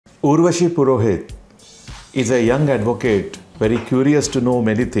Urvashi Purohit is a young advocate, very curious to know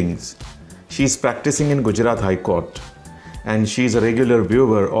many things. She is practicing in Gujarat High Court and she is a regular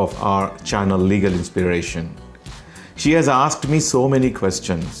viewer of our channel Legal Inspiration. She has asked me so many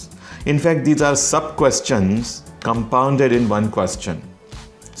questions. In fact, these are sub-questions compounded in one question.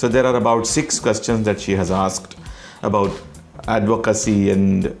 So there are about 6 questions that she has asked about advocacy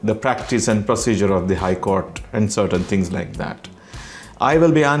and the practice and procedure of the High Court and certain things like that. I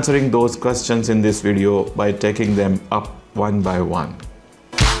will be answering those questions in this video by taking them up one by one.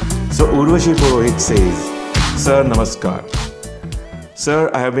 So Urvashi Purohit says, Sir, Namaskar.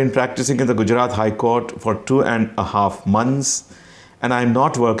 Sir, I have been practicing in the Gujarat High Court for 2.5 months and I am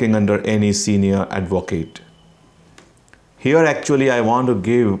not working under any senior advocate. Here actually I want to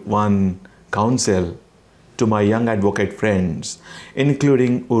give one counsel to my young advocate friends,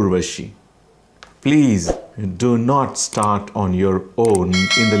 including Urvashi. Please do not start on your own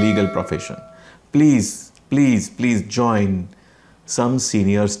in the legal profession. Please join some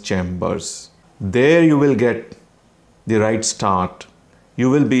seniors' chambers. There you will get the right start. You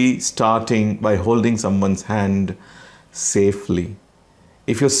will be starting by holding someone's hand safely.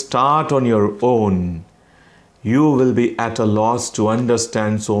 If you start on your own, you will be at a loss to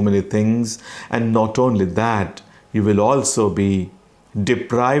understand so many things, and not only that, you will also be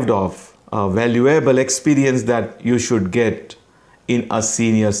deprived of a valuable experience that you should get in a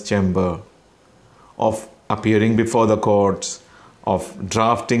senior's chamber, of appearing before the courts, of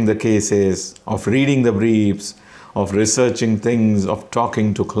drafting the cases, of reading the briefs, of researching things, of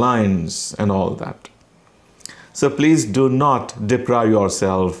talking to clients and all that. So please do not deprive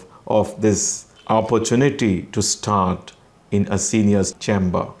yourself of this opportunity to start in a senior's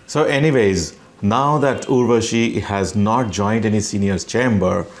chamber. So anyways, now that Urvashi has not joined any senior's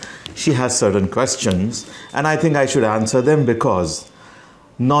chamber, she has certain questions and I think I should answer them, because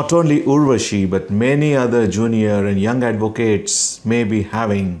not only Urvashi but many other junior and young advocates may be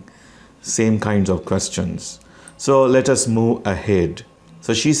having same kinds of questions. So let us move ahead.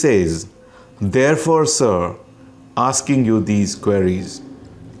 So she says, therefore, sir, asking you these queries.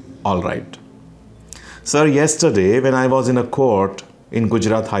 All right. Sir, yesterday when I was in a court in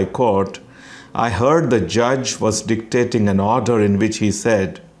Gujarat High Court, I heard the judge was dictating an order in which he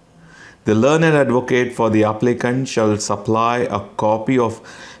said, the learned advocate for the applicant shall supply a copy of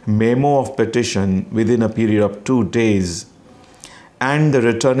memo of petition within a period of 2 days, and the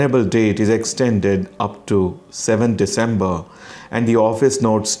returnable date is extended up to 7 December and the office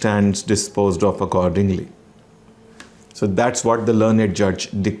note stands disposed of accordingly. So that's what the learned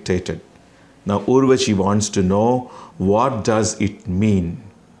judge dictated. Now Urvashi wants to know, what does it mean?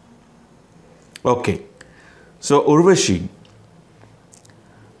 Okay, so Urvashi,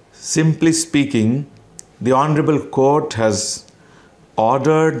 simply speaking, the Honorable Court has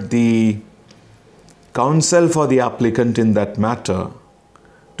ordered the counsel for the applicant in that matter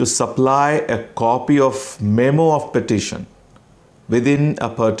to supply a copy of memo of petition within a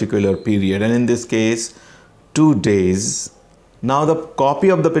particular period, and in this case 2 days. Now the copy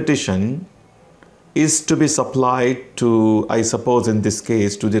of the petition is to be supplied to, I suppose in this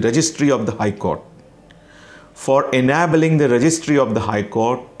case, to the registry of the High Court, for enabling the registry of the High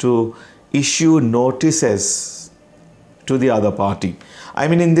Court to issue notices to the other party. I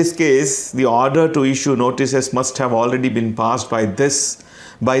mean, in this case, the order to issue notices must have already been passed by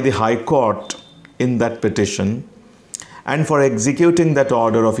the High Court in that petition. And for executing that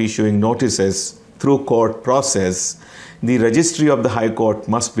order of issuing notices through court process, the registry of the High Court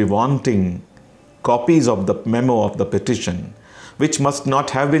must be wanting copies of the memo of the petition, which must not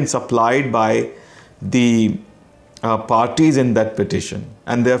have been supplied by the parties in that petition,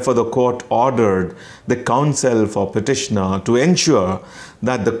 and therefore the court ordered the counsel for petitioner to ensure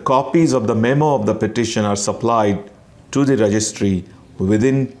that the copies of the memo of the petition are supplied to the registry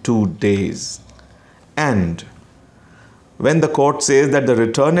within 2 days. And when the court says that the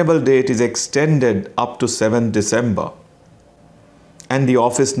returnable date is extended up to 7 December and the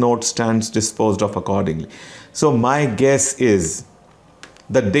office note stands disposed of accordingly. So my guess is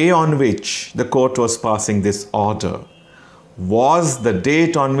the day on which the court was passing this order was the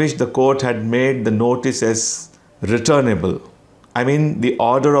date on which the court had made the notices returnable. I mean, the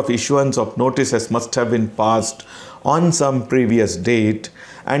order of issuance of notices must have been passed on some previous date,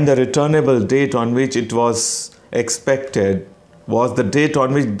 and the returnable date on which it was expected was the date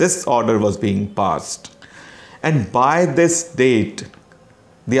on which this order was being passed. And by this date,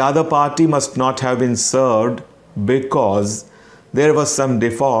 the other party must not have been served because there was some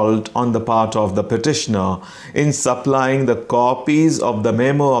default on the part of the petitioner in supplying the copies of the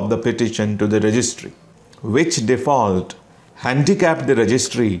memo of the petition to the registry, which default handicapped the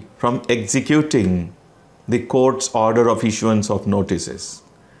registry from executing the court's order of issuance of notices.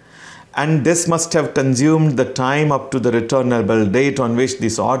 And this must have consumed the time up to the returnable date on which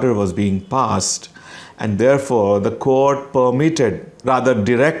this order was being passed, and therefore the court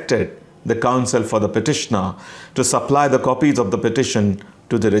directed the counsel for the petitioner to supply the copies of the petition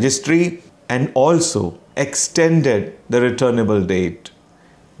to the registry, and also extended the returnable date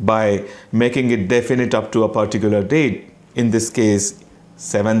by making it definite up to a particular date, in this case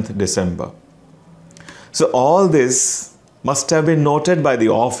 7th December. So all this must have been noted by the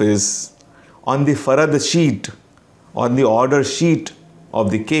office on the farad sheet, on the order sheet of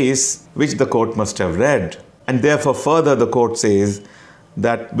the case, which the court must have read. And therefore further the court says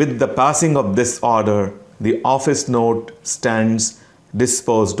that with the passing of this order, the office note stands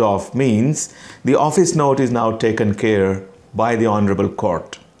disposed of, means the office note is now taken care by the Honorable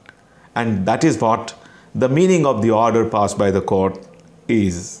Court. And that is what the meaning of the order passed by the court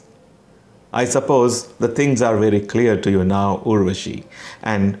is. I suppose the things are very clear to you now, Urvashi,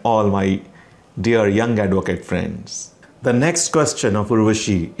 and all my dear young advocate friends. The next question of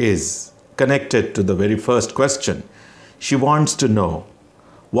Urvashi is connected to the very first question. She wants to know,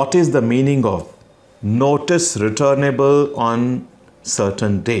 what is the meaning of notice returnable on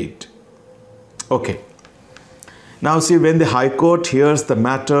certain date? Okay. Now see, when the High Court hears the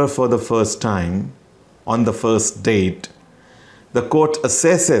matter for the first time, on the first date, the court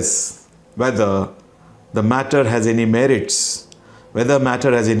assesses whether the matter has any merits, whether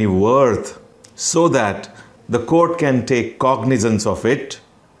matter has any worth, so that the court can take cognizance of it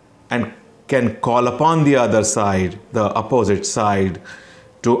and can call upon the other side, the opposite side,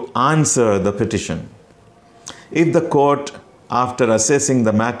 to answer the petition. If the court, after assessing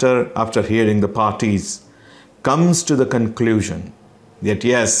the matter, after hearing the parties, comes to the conclusion that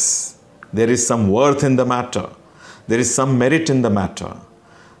yes, there is some worth in the matter, there is some merit in the matter,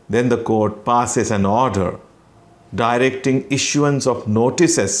 then the court passes an order directing issuance of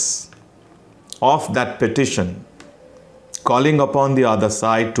notices of that petition, calling upon the other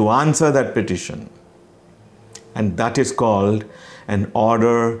side to answer that petition. And that is called an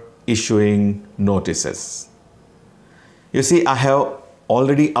order issuing notices. You see, I have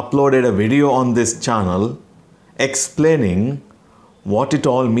already uploaded a video on this channel explaining what it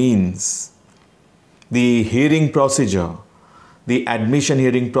all means. The hearing procedure, the admission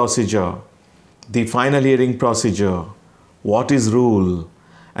hearing procedure, the final hearing procedure, what is rule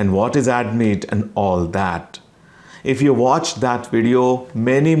and what is admit, and all that. If you watch that video,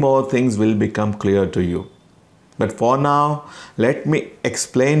 many more things will become clear to you. But for now, let me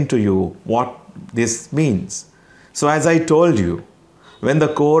explain to you what this means. So as I told you, when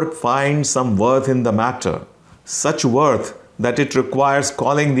the court finds some worth in the matter, such worth that it requires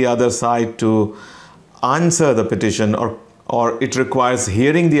calling the other side to answer the petition, or it requires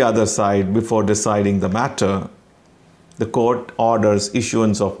hearing the other side before deciding the matter, the court orders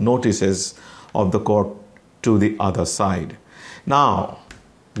issuance of notices of the court to the other side. Now,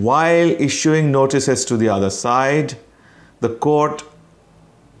 while issuing notices to the other side, the court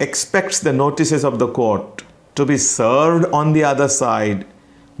expects the notices of the court to be served on the other side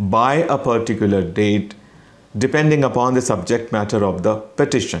by a particular date, depending upon the subject matter of the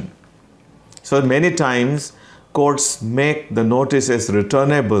petition. So many times courts make the notices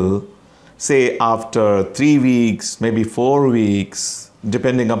returnable, say after 3 weeks, maybe 4 weeks,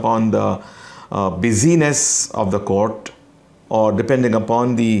 depending upon the busyness of the court, or depending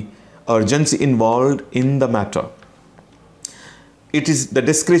upon the urgency involved in the matter. It is the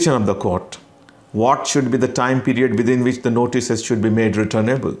discretion of the court what should be the time period within which the notices should be made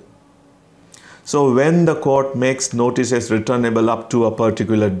returnable. So when the court makes notices returnable up to a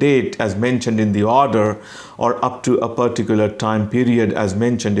particular date as mentioned in the order, or up to a particular time period as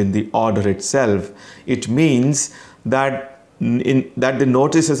mentioned in the order itself, it means that the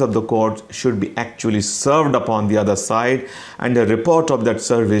notices of the court should be actually served upon the other side, and a report of that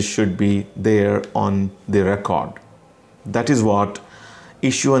service should be there on the record. That is what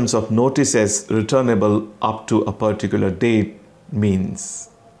issuance of notices returnable up to a particular date means.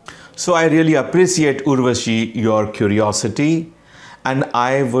 So I really appreciate, Urvashi, your curiosity, and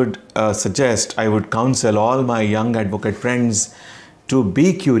I would I would counsel all my young advocate friends to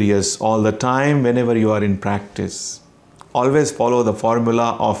be curious all the time whenever you are in practice. Always follow the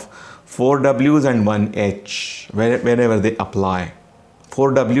formula of 4 W's and 1 H whenever they apply.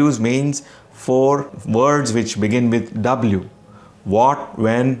 4 W's means 4 words which begin with W. What,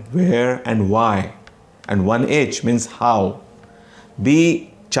 when, where, and why. And 1 H means how.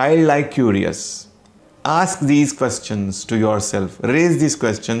 Be childlike curious. Ask these questions to yourself. Raise these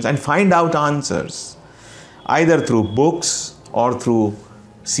questions and find out answers. either through books or through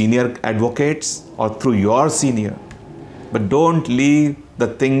senior advocates or through your senior. But don't leave the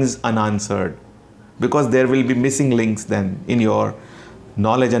things unanswered, because there will be missing links then in your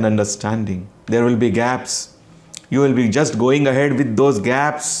knowledge and understanding. There will be gaps. You will be just going ahead with those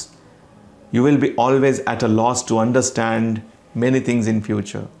gaps. You will be always at a loss to understand many things in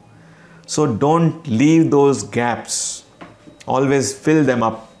future. So don't leave those gaps. Always fill them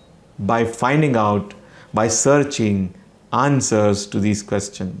up by finding out, by searching answers to these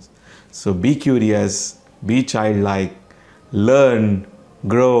questions. So be curious, be childlike, learn,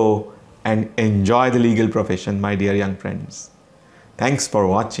 grow, and enjoy the legal profession, my dear young friends. Thanks for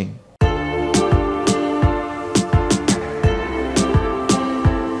watching.